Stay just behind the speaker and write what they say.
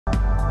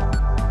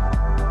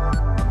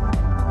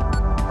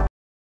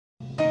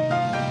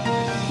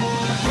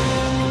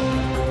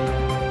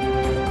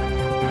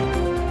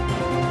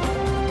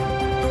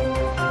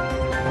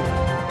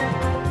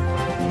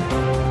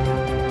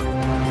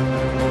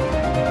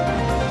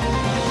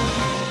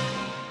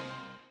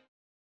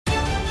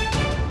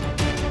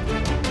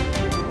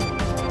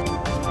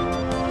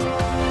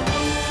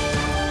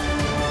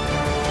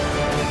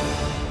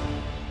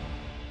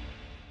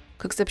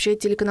Как сообщает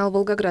телеканал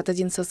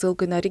 «Волгоград-1» со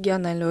ссылкой на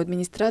региональную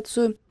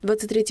администрацию,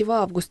 23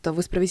 августа в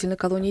исправительной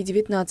колонии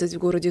 19 в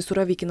городе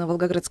Суровикино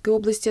Волгоградской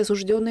области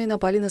осужденные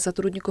напали на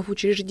сотрудников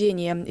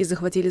учреждения и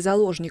захватили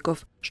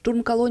заложников.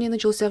 Штурм колонии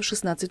начался в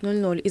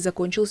 16:00 и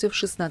закончился в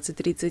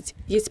 16:30.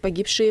 Есть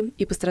погибшие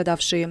и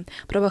пострадавшие.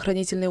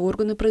 Правоохранительные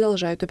органы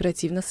продолжают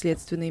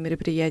оперативно-следственные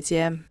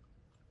мероприятия. –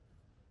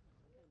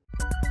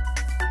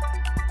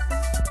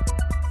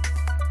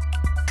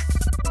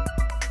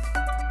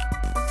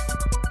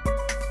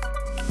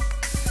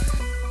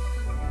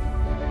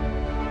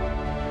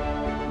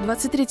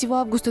 23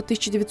 августа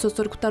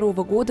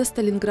 1942 года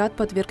Сталинград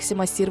подвергся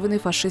массированной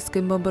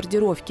фашистской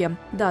бомбардировке.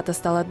 Дата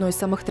стала одной из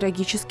самых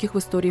трагических в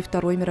истории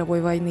Второй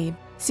мировой войны.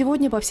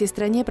 Сегодня по всей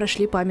стране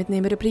прошли памятные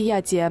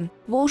мероприятия.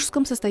 В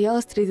Волжском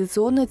состоялась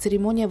традиционная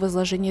церемония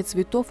возложения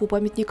цветов у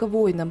памятника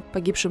воинам,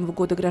 погибшим в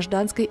годы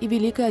Гражданской и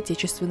Великой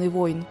Отечественной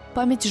войн.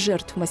 Память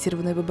жертв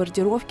массированной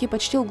бомбардировки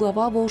почтил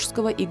глава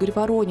Волжского Игорь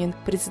Воронин,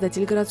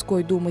 председатель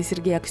городской думы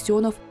Сергей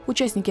Аксенов,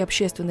 участники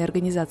общественной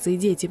организации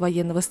 «Дети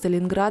военного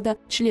Сталинграда»,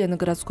 члены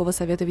городского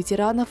совета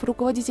ветеранов,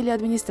 руководители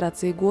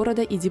администрации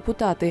города и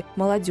депутаты,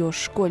 молодежь,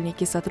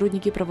 школьники,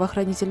 сотрудники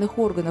правоохранительных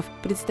органов,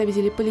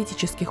 представители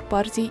политических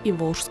партий и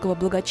волжского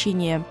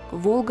благочиния.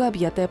 Волга,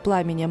 объятая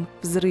пламенем.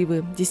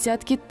 Взрывы.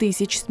 Десятки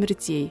тысяч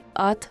смертей.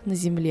 Ад на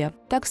земле.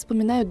 Так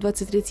вспоминают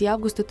 23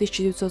 августа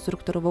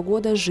 1942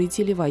 года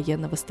жители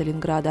военного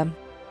Сталинграда.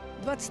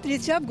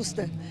 23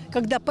 августа,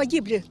 когда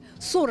погибли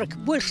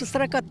больше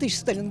 40 тысяч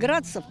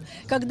сталинградцев,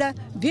 когда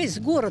весь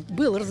город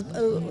был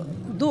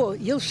до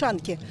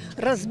Елшанки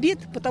разбит,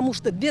 потому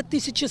что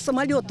 2000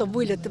 самолетов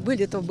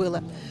вылетов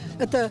было.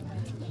 Это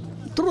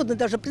трудно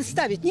даже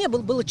представить. Небо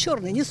было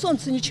черное, ни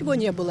солнца, ничего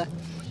не было.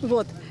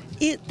 Вот.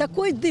 И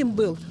такой дым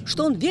был,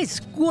 что он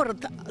весь город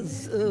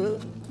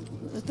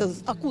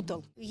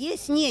окутал.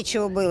 Есть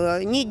нечего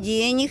было, ни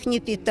денег, ни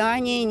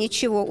питания,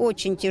 ничего,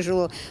 очень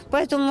тяжело.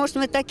 Поэтому, может,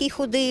 мы такие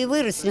худые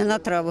выросли, на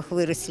травах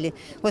выросли.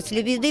 Вот с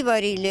лебеды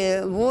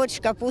варили, борщ,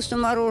 капусту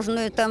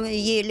мороженую там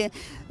ели.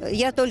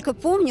 Я только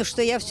помню,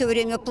 что я все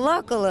время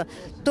плакала.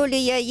 То ли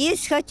я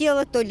есть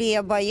хотела, то ли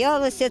я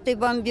боялась этой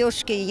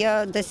бомбежки.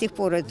 Я до сих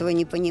пор этого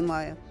не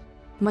понимаю.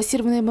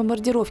 Массированные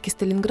бомбардировки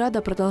Сталинграда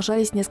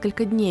продолжались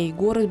несколько дней.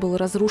 Город был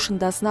разрушен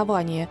до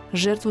основания.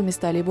 Жертвами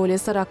стали более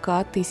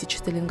 40 тысяч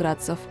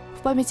сталинградцев.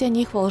 В память о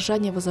них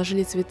волжане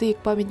возложили цветы к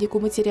памятнику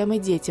матерям и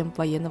детям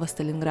военного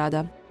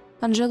Сталинграда.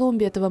 Анжела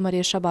Умбетова,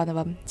 Мария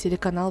Шабанова.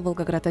 Телеканал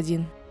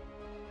 «Волгоград-1».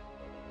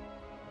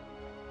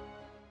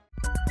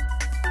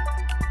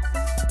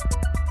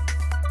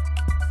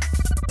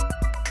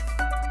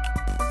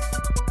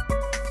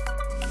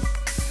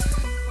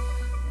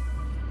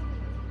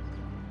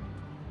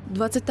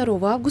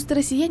 22 августа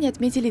россияне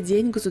отметили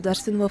День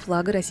государственного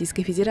флага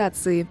Российской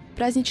Федерации.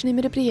 Праздничные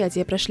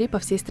мероприятия прошли по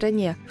всей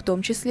стране, в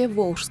том числе в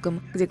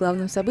Волжском, где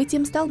главным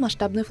событием стал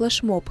масштабный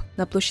флешмоб.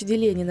 На площади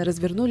Ленина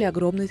развернули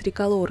огромный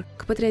триколор.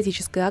 К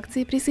патриотической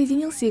акции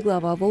присоединился и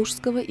глава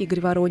Волжского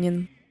Игорь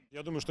Воронин.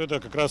 Я думаю, что это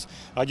как раз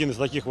один из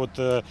таких вот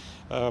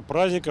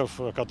праздников,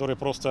 который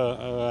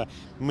просто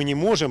мы не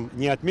можем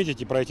не отметить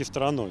и пройти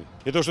стороной.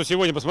 И то, что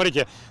сегодня,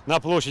 посмотрите,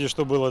 на площади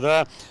что было,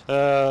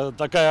 да,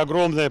 такая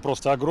огромная,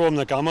 просто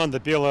огромная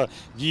команда пела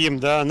гимн,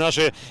 да,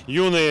 наши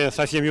юные,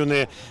 совсем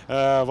юные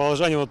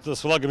волжане вот с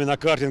флагами на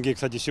картинге,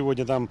 кстати,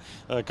 сегодня там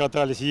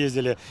катались,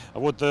 ездили.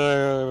 Вот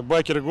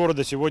байкеры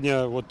города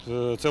сегодня вот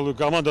целую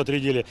команду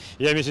отрядили.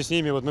 Я вместе с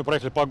ними, вот мы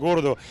проехали по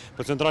городу,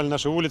 по центральной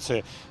нашей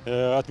улице,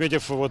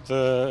 отметив вот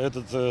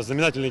этот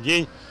знаменательный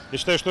день. Я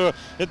считаю, что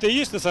это и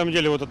есть на самом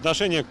деле вот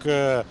отношение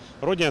к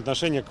родине,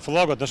 отношение к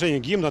флагу, отношение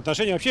к гимну,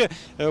 отношение вообще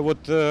вот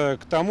к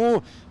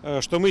тому,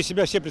 что мы из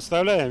себя все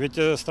представляем. Ведь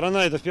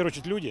страна – это в первую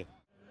очередь люди.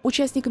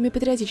 Участниками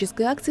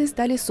патриотической акции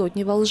стали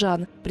сотни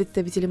волжан,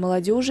 представители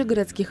молодежи,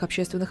 городских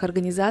общественных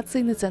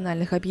организаций,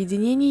 национальных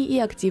объединений и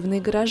активные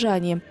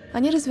горожане.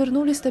 Они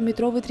развернули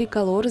 100-метровый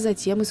триколор,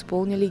 затем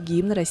исполнили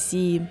гимн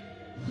России.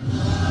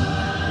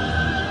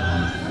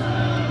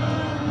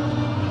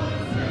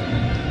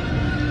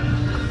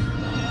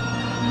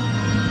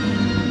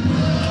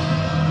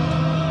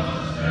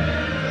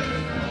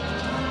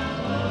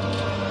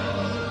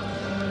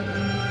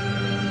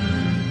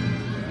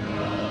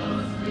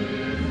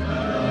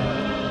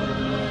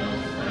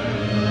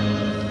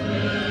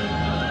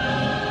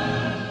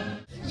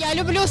 Я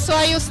люблю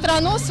свою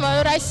страну,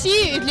 свою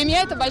Россию, и для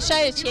меня это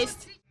большая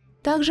честь.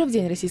 Также в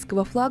День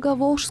российского флага в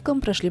Волжском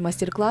прошли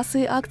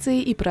мастер-классы,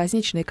 акции и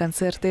праздничные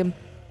концерты.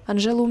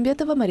 Анжела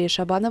Умбетова, Мария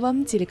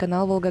Шабанова,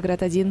 телеканал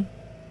 «Волгоград-1».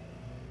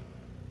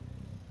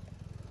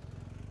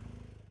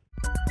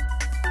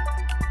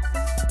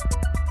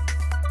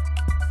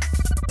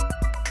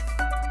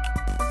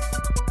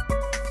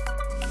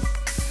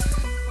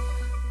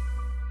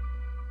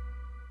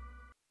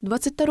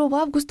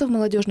 22 августа в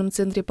молодежном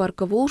центре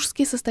парка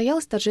Волжский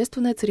состоялась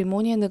торжественная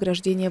церемония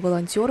награждения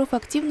волонтеров,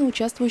 активно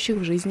участвующих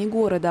в жизни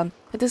города.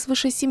 Это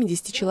свыше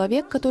 70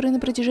 человек, которые на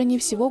протяжении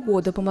всего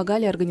года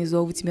помогали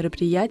организовывать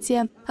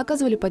мероприятия,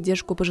 оказывали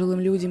поддержку пожилым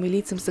людям и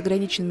лицам с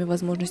ограниченными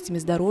возможностями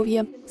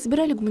здоровья,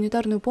 собирали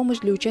гуманитарную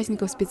помощь для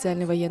участников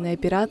специальной военной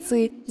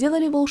операции,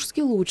 делали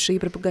Волжский лучше и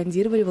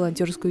пропагандировали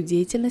волонтерскую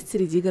деятельность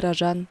среди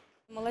горожан.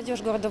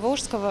 Молодежь города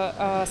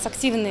Волжского с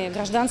активной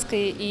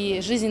гражданской и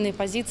жизненной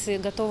позиции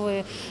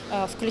готовы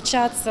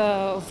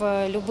включаться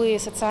в любые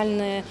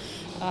социальные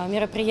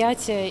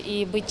мероприятия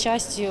и быть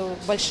частью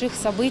больших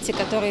событий,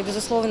 которые,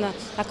 безусловно,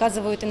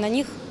 оказывают и на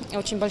них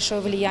очень большое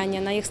влияние,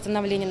 на их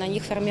становление, на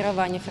их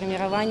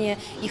формирование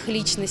их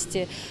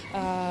личности,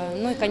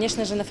 ну и,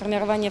 конечно же, на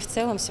формирование в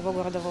целом всего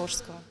города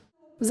Волжского.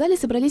 В зале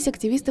собрались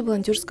активисты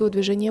волонтерского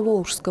движения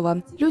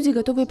Волжского. Люди,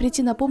 готовые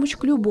прийти на помощь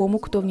к любому,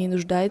 кто в ней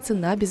нуждается,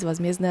 на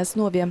безвозмездной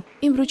основе.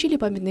 Им вручили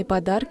памятные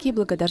подарки и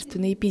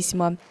благодарственные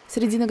письма.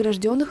 Среди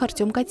награжденных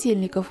Артем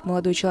Котельников.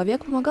 Молодой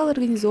человек помогал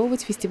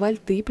организовывать фестиваль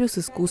 «Ты плюс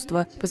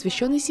искусство»,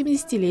 посвященный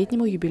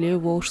 70-летнему юбилею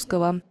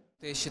Волжского.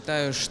 Я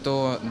считаю,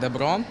 что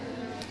добро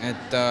 –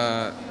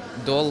 это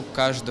долг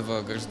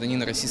каждого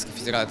гражданина Российской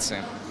Федерации.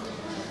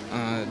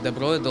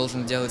 Добро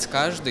должен делать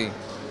каждый,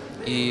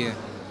 и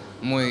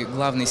мой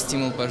главный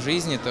стимул по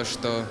жизни – то,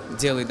 что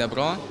делай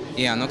добро,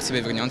 и оно к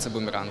тебе вернется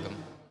бумерангом.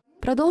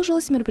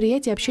 Продолжилось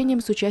мероприятие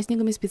общением с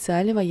участниками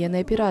специальной военной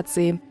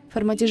операции. В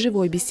формате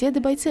живой беседы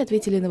бойцы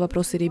ответили на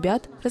вопросы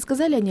ребят,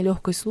 рассказали о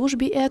нелегкой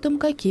службе и о том,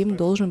 каким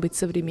должен быть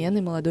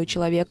современный молодой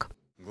человек.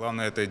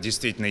 Главное – это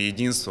действительно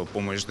единство,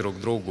 помощь друг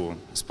другу,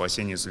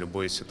 спасение из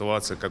любой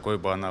ситуации, какой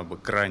бы она бы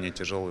крайне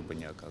тяжелой бы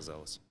ни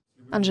оказалась.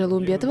 Анжела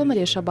Умбетова,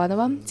 Мария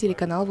Шабанова,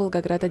 телеканал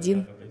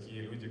 «Волгоград-1».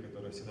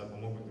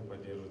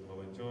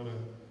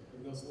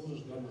 Когда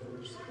служишь, да,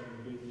 находишься там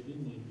в передней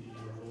линии,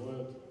 и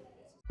бывают...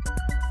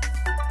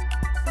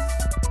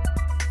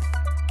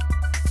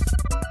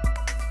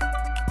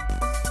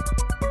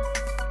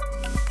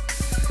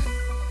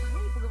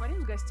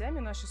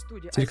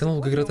 Телеканал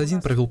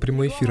 «Волгоград-1» провел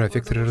прямой эфир о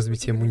векторе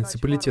развития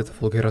муниципалитетов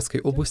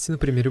Волгоградской области на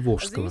примере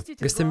Волжского.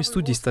 Гостями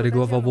студии стали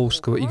глава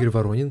Волжского Игорь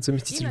Воронин,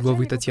 заместитель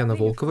главы Татьяна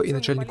Волкова и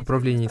начальник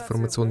управления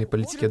информационной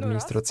политики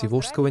администрации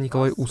Волжского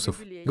Николай Усов.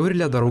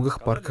 Говорили о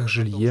дорогах, парках,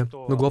 жилье,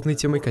 но главной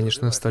темой,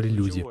 конечно, стали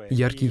люди –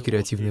 яркие и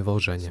креативные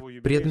волжане.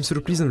 Приятным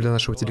сюрпризом для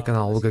нашего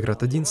телеканала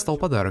 «Волгоград-1» стал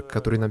подарок,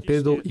 который нам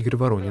передал Игорь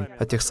Воронин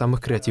от тех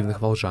самых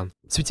креативных волжан.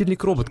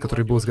 Светильник-робот,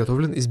 который был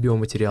изготовлен из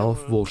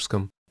биоматериалов в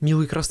Волжском.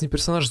 Милый красный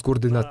персонаж с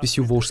гордой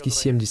надписью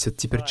 «Волжский-70»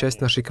 теперь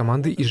часть нашей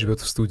команды и живет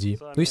в студии.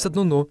 Но есть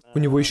одно «но». У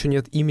него еще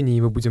нет имени,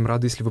 и мы будем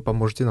рады, если вы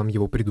поможете нам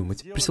его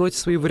придумать. Присылайте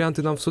свои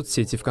варианты нам в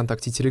соцсети,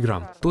 ВКонтакте и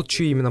Телеграм. Тот,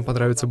 чье имя нам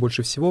понравится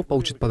больше всего,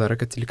 получит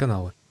подарок от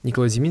телеканала.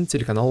 Николай Зимин,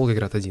 телеканал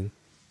 «Волгоград-1».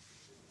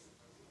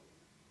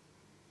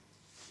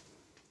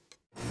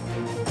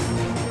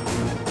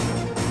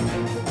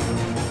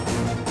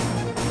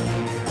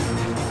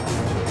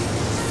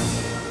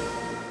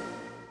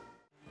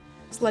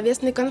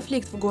 Словесный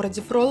конфликт в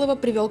городе Фролово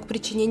привел к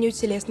причинению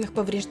телесных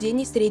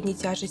повреждений средней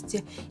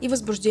тяжести и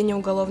возбуждению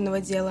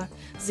уголовного дела.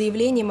 С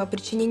заявлением о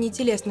причинении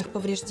телесных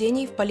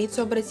повреждений в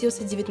полицию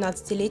обратился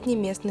 19-летний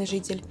местный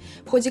житель.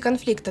 В ходе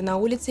конфликта на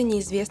улице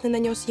неизвестный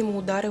нанес ему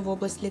удары в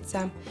область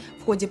лица.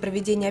 В ходе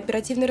проведения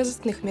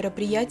оперативно-розыскных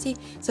мероприятий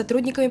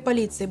сотрудниками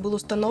полиции был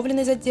установлен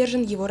и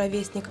задержан его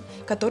ровесник,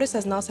 который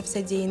сознался в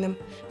содеянном.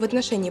 В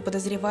отношении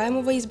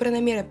подозреваемого избрана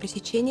мера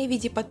пресечения в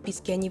виде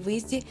подписки о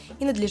невыезде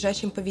и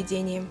надлежащем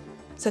поведении.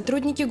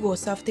 Сотрудники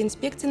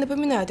госавтоинспекции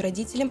напоминают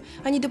родителям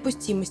о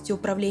недопустимости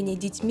управления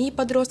детьми и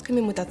подростками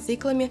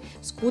мотоциклами,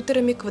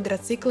 скутерами,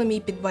 квадроциклами и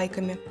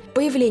питбайками.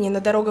 Появление на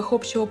дорогах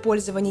общего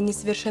пользования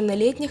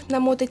несовершеннолетних на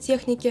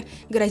мототехнике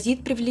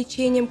грозит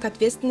привлечением к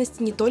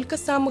ответственности не только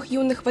самых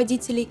юных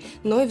водителей,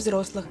 но и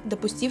взрослых,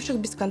 допустивших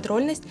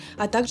бесконтрольность,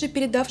 а также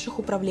передавших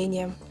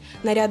управление.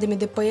 Нарядами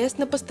ДПС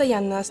на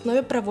постоянной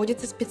основе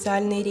проводятся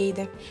специальные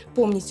рейды.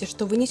 Помните,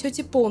 что вы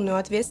несете полную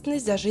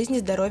ответственность за жизнь и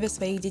здоровье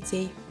своих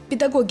детей.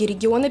 Педагоги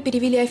региона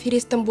перевели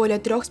аферистам более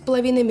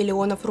 3,5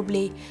 миллионов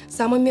рублей.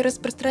 Самыми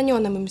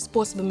распространенными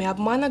способами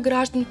обмана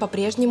граждан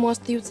по-прежнему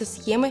остаются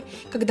схемы,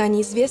 когда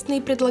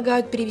неизвестные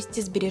предлагают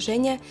перевести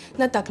сбережения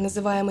на так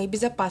называемые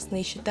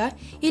безопасные счета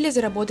или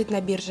заработать на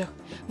биржах.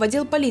 В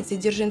отдел полиции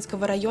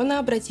Дзержинского района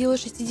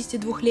обратилась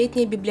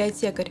 62-летняя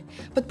библиотекарь.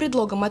 Под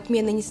предлогом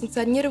отмены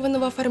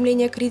несанкционированного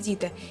оформления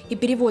кредита и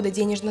перевода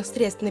денежных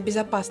средств на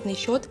безопасный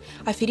счет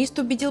аферист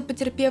убедил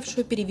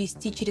потерпевшую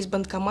перевести через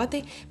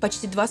банкоматы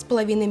почти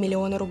 2,5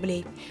 миллиона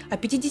рублей. А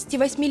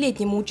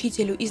 58-летнему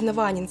учителю из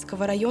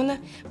Новоаннинского района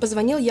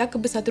позвонил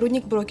якобы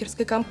сотрудник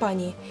брокерской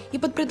компании и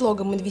под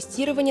предлогом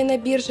инвестирования на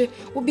бирже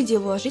убедил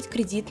вложить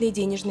кредитные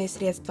денежные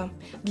средства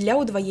для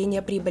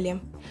удвоения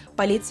прибыли.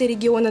 Полиция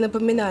региона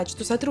напоминает,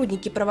 что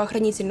сотрудники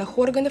правоохранительных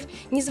органов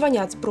не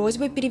звонят с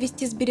просьбой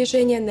перевести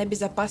сбережения на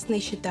безопасные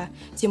счета,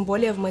 тем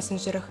более в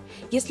мессенджерах.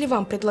 Если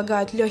вам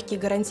предлагают легкий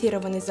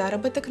гарантированный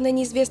заработок на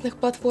неизвестных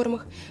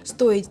платформах,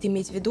 стоит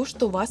иметь в виду,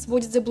 что вас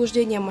вводят в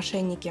заблуждение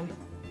мошенники.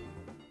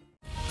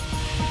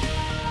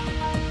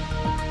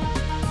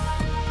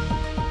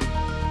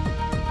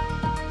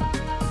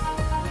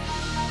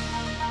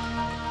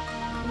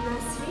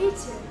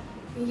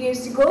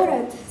 Есть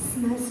город с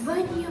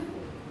названием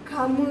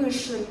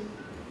Камышин.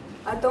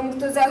 О том,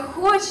 кто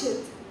захочет,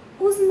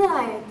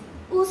 узнает,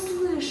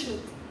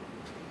 услышит.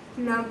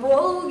 На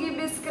Волге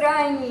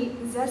бескрайней,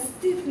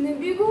 застыв на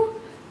берегу,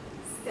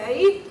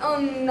 стоит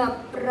он на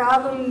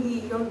правом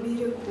ее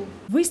берегу.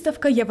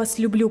 Выставка «Я вас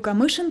люблю,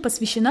 Камышин»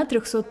 посвящена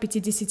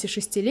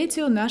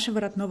 356-летию нашего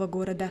родного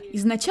города.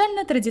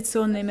 Изначально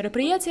традиционное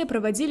мероприятие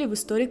проводили в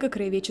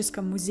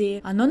историко-краеведческом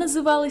музее. Оно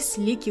называлось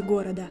 «Лики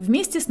города».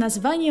 Вместе с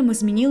названием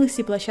изменилась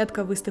и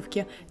площадка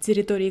выставки.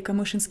 Территорией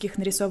камышинских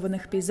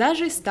нарисованных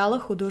пейзажей стала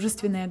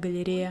художественная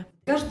галерея.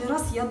 Каждый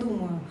раз я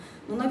думаю,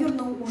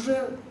 наверное,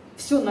 уже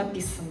все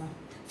написано.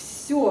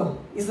 Все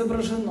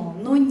изображено,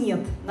 но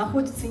нет,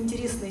 находятся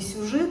интересные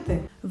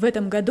сюжеты. В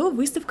этом году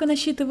выставка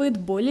насчитывает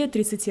более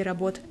 30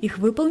 работ. Их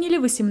выполнили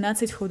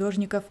 18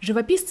 художников.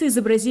 Живописцы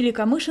изобразили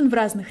Камышин в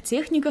разных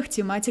техниках,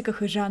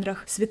 тематиках и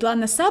жанрах.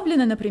 Светлана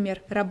Саблина,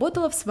 например,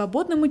 работала в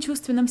свободном и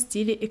чувственном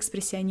стиле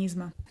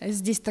экспрессионизма.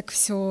 Здесь так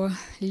все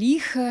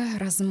лихо,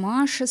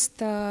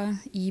 размашисто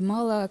и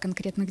мало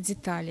конкретных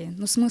деталей.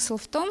 Но смысл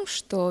в том,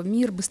 что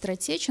мир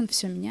быстротечен,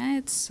 все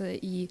меняется,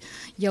 и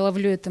я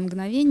ловлю это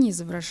мгновение,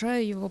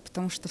 изображаю его,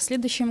 потому что в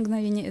следующее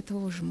мгновение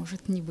этого уже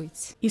может не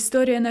быть.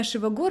 История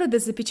нашего города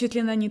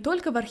запечатлена не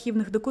только в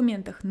архивных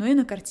документах, но и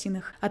на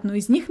картинах. Одну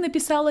из них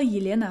написала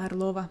Елена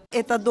Орлова.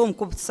 Это дом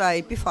купца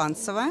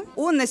Епифанцева.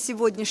 Он на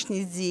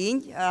сегодняшний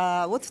день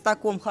вот в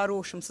таком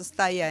хорошем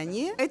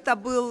состоянии. Это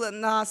был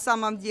на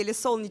самом деле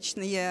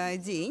солнечный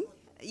день.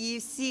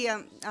 И все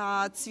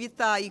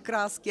цвета и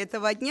краски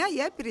этого дня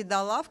я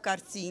передала в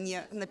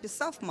картине,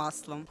 написав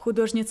маслом.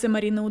 Художница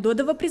Марина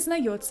Удодова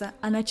признается,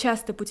 она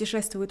часто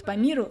путешествует по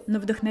миру, но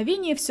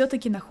вдохновение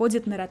все-таки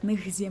находит на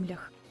родных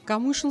землях.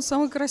 Камышин –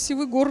 самый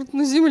красивый город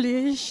на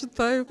земле, я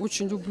считаю.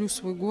 Очень люблю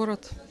свой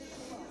город,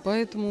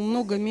 поэтому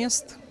много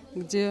мест,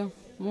 где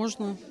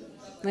можно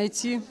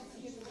найти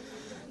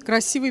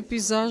красивые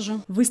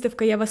пейзажи.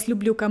 Выставка «Я вас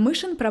люблю,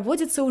 Камышин»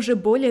 проводится уже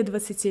более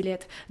 20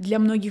 лет. Для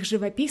многих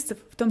живописцев,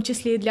 в том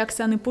числе и для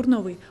Оксаны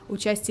Пурновой,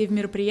 участие в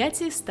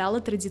мероприятии стало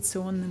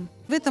традиционным.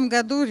 В этом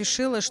году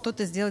решила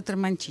что-то сделать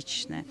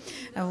романтичное.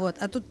 Вот.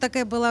 А тут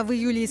такая была в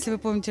июле, если вы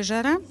помните,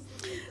 жара.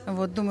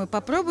 Вот, думаю,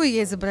 попробую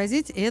я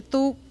изобразить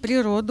эту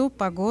природу,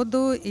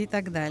 погоду и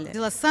так далее.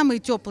 Взяла самые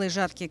теплые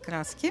жаркие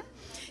краски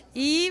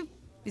и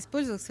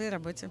использовала в своей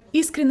работе.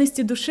 Искренность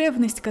и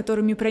душевность,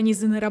 которыми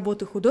пронизаны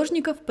работы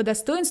художников, по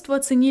достоинству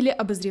оценили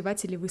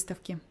обозреватели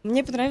выставки.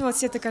 Мне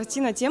понравилась эта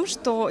картина тем,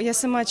 что я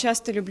сама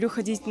часто люблю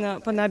ходить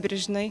по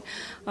набережной,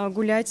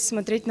 гулять,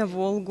 смотреть на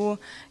Волгу.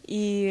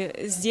 И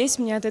здесь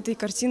мне от этой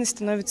картины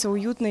становится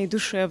уютно и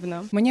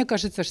душевно. Мне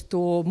кажется,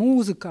 что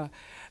музыка,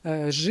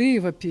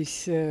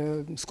 живопись,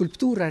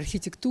 скульптура,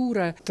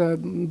 архитектура – это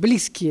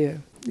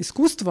близкие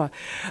искусства.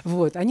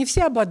 Вот. Они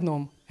все об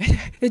одном.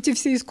 Эти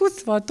все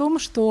искусства о том,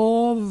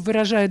 что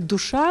выражает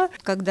душа.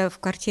 Когда в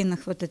картинах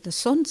вот это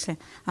солнце,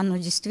 оно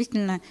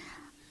действительно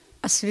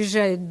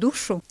освежает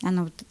душу,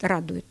 оно вот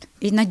радует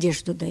и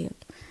надежду дает,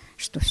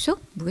 что все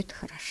будет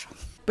хорошо.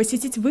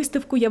 Посетить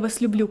выставку «Я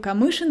вас люблю,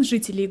 Камышин»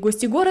 жители и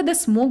гости города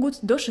смогут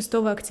до 6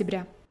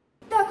 октября.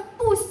 Так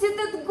пусть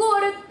этот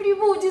город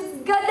прибудет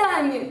с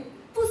годами,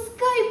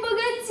 пускай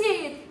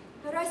богатеет,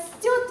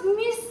 растет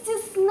вместе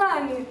с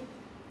нами.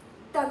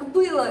 Так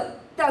было,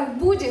 так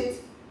будет.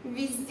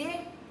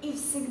 Везде и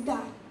всегда.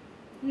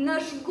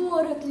 Наш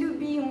город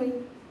любимый,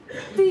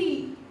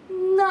 ты –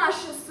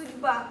 наша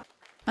судьба.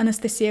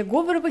 Анастасия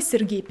Говорова,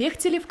 Сергей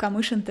Пехтелев,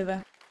 Камышин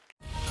ТВ.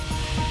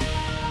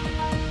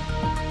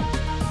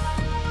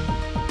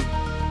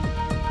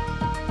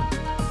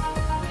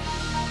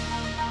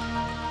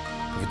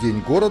 В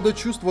День города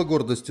чувство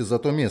гордости за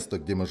то место,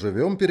 где мы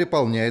живем,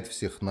 переполняет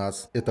всех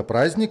нас. Это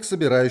праздник,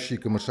 собирающий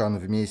камышан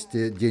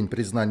вместе, день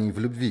признаний в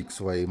любви к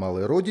своей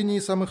малой родине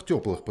и самых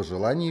теплых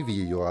пожеланий в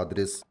ее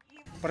адрес.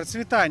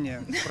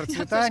 Процветание,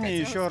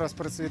 еще раз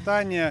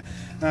процветание,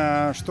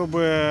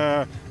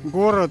 чтобы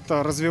город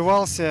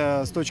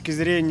развивался с точки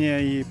зрения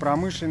и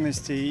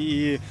промышленности,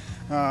 и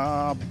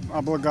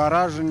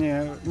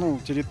облагораживания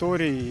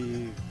территорий,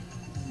 и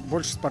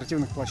больше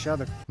спортивных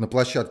площадок. На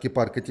площадке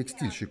парка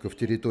текстильщиков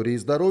территории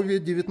здоровья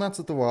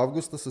 19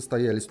 августа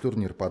состоялись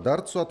турнир по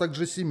дартсу, а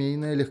также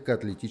семейная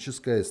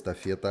легкоатлетическая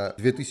эстафета.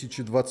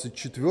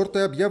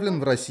 2024 объявлен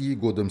в России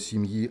годом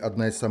семьи,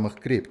 одна из самых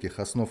крепких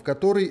основ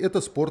которой –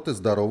 это спорт и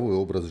здоровый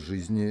образ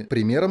жизни.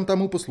 Примером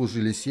тому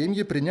послужили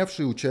семьи,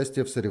 принявшие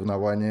участие в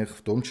соревнованиях,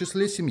 в том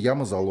числе семья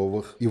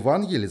Мазаловых –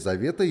 Иван,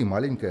 Елизавета и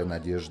маленькая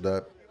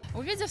Надежда.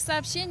 Увидев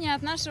сообщение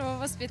от нашего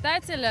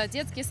воспитателя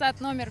 «Детский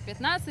сад номер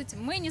 15»,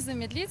 мы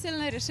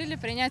незамедлительно решили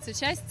принять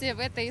участие в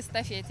этой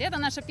эстафете. Это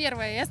наша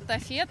первая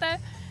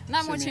эстафета.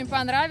 Нам очень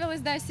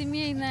понравилось, да,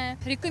 семейная.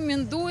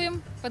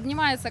 Рекомендуем.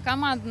 Поднимается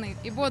командный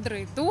и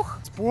бодрый дух.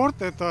 Спорт –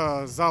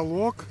 это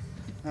залог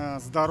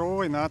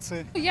здоровой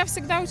нации. Я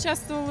всегда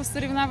участвовала в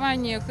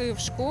соревнованиях и в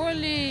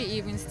школе,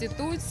 и в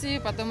институте.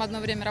 Потом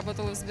одно время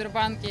работала в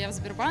Сбербанке. Я в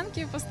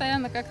Сбербанке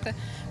постоянно как-то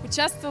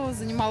участвовала,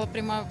 занимала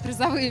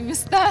призовые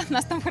места.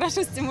 Нас там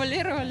хорошо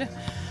стимулировали.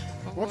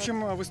 В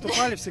общем,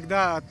 выступали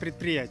всегда от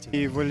предприятий.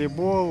 И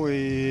волейбол,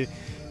 и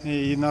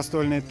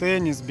настольный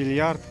теннис,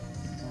 бильярд.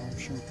 В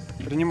общем,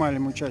 принимали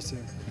мы участие.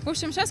 В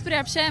общем, сейчас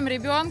приобщаем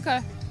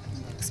ребенка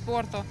к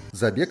спорту.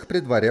 Забег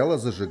предваряла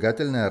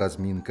зажигательная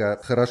разминка.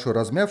 Хорошо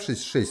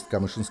размявшись, 6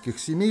 камышинских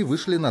семей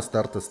вышли на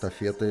старт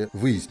эстафеты.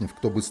 Выяснив,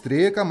 кто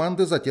быстрее,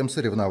 команды затем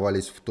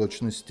соревновались в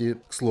точности.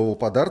 К слову,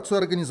 по дартсу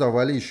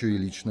организовали еще и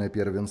личное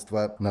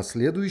первенство. На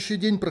следующий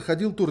день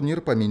проходил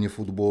турнир по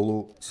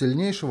мини-футболу.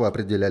 Сильнейшего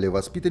определяли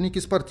воспитанники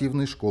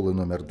спортивной школы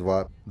номер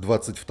 2.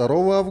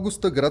 22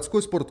 августа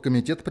городской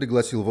спорткомитет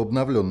пригласил в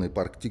обновленный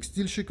парк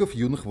текстильщиков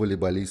юных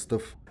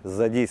волейболистов.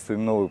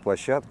 Задействуем новую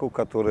площадку,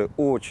 которая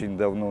очень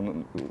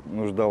давно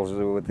нуждалась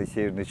в этой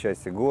северной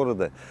части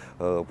города,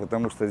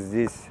 потому что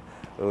здесь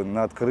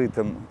на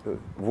открытом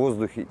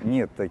воздухе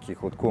нет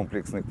таких вот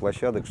комплексных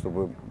площадок,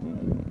 чтобы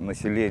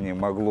население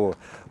могло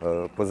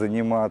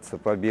позаниматься,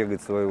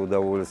 побегать в свое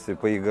удовольствие,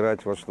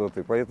 поиграть во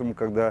что-то. И поэтому,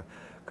 когда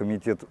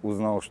комитет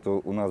узнал,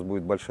 что у нас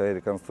будет большая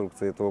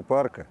реконструкция этого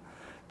парка,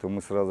 то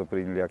мы сразу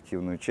приняли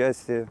активное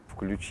участие,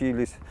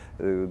 включились,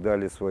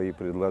 дали свои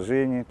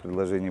предложения.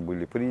 Предложения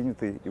были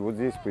приняты. И вот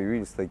здесь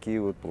появились такие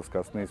вот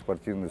плоскостные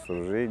спортивные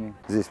сооружения.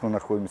 Здесь мы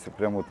находимся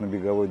прямо вот на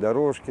беговой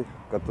дорожке,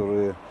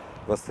 которые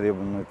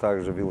востребованы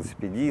также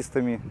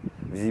велосипедистами,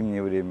 в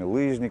зимнее время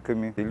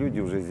лыжниками. И люди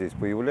уже здесь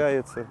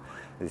появляются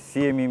с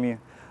семьями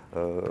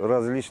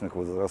различных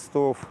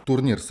возрастов.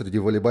 Турнир среди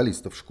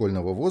волейболистов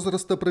школьного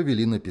возраста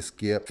провели на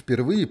песке.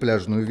 Впервые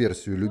пляжную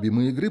версию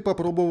любимой игры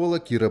попробовала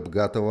Кира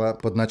Бгатова.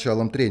 Под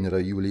началом тренера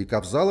Юлии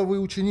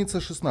Ковзаловой ученица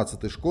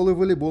 16-й школы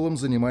волейболом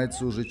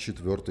занимается уже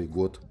 4-й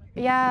год.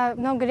 Я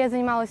много лет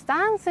занималась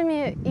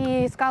танцами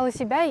и искала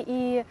себя,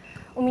 и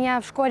у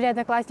меня в школе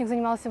одноклассник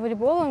занимался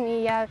волейболом,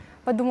 и я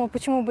подумала,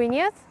 почему бы и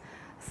нет.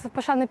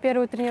 Пошла на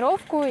первую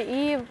тренировку,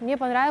 и мне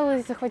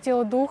понравилось,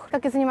 захватило дух.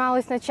 Как я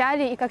занималась в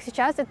начале и как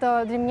сейчас,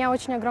 это для меня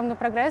очень огромный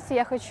прогресс, и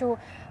я хочу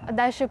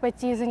дальше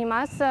пойти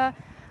заниматься.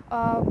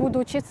 Буду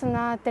учиться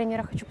на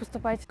тренера, хочу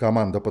поступать.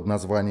 Команда под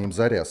названием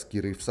 «Заря» с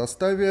Кирой в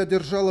составе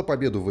одержала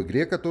победу в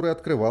игре, которая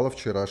открывала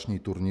вчерашний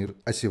турнир.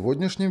 А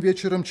сегодняшним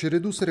вечером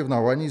череду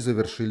соревнований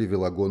завершили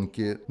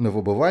велогонки на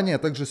выбывание, а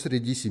также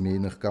среди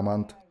семейных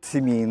команд.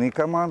 Семейные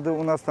команды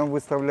у нас там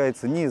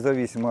выставляются,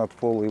 независимо от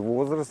пола и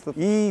возраста.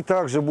 И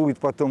также будет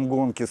потом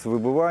гонки с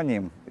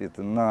выбыванием.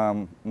 Это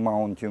на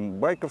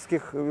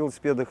маунтинбайковских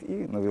велосипедах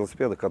и на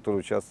велосипедах, которые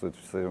участвуют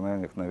в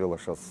соревнованиях на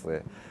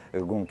велошоссе.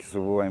 Гонки с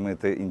выбыванием –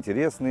 это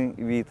интересный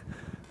вид.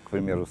 К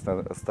примеру,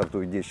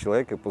 стартует 10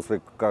 человек, и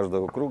после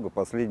каждого круга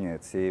последний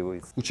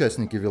отсеивается.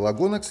 Участники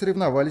велогонок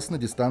соревновались на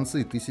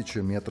дистанции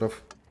 1000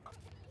 метров.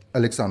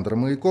 Александр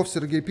Маяков,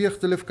 Сергей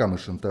Пехтелев,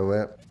 Камышин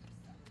ТВ.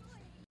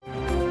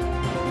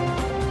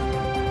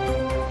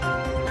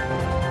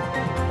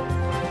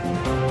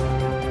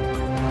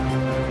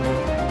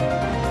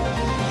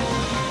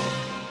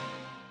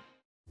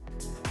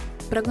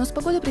 Прогноз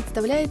погоды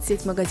представляет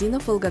сеть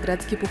магазинов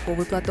 «Волгоградский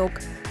пуховый платок».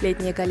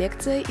 Летняя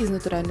коллекция из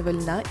натурального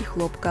льна и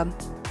хлопка.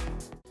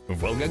 В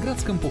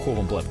Волгоградском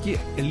пуховом платке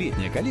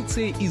летняя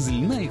коллекция из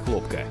льна и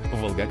хлопка.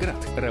 Волгоград,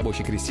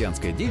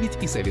 Рабоче-крестьянская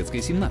 9 и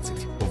Советская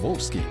 17.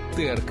 Волжский,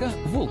 ТРК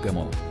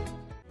 «Волгомол».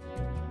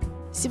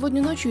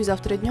 Сегодня ночью и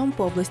завтра днем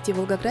по области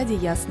Волгограде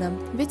ясно.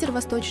 Ветер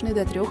восточный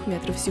до 3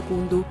 метров в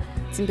секунду.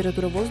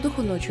 Температура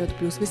воздуха ночью от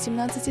плюс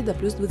 18 до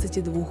плюс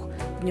 22.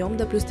 Днем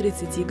до плюс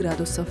 30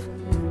 градусов.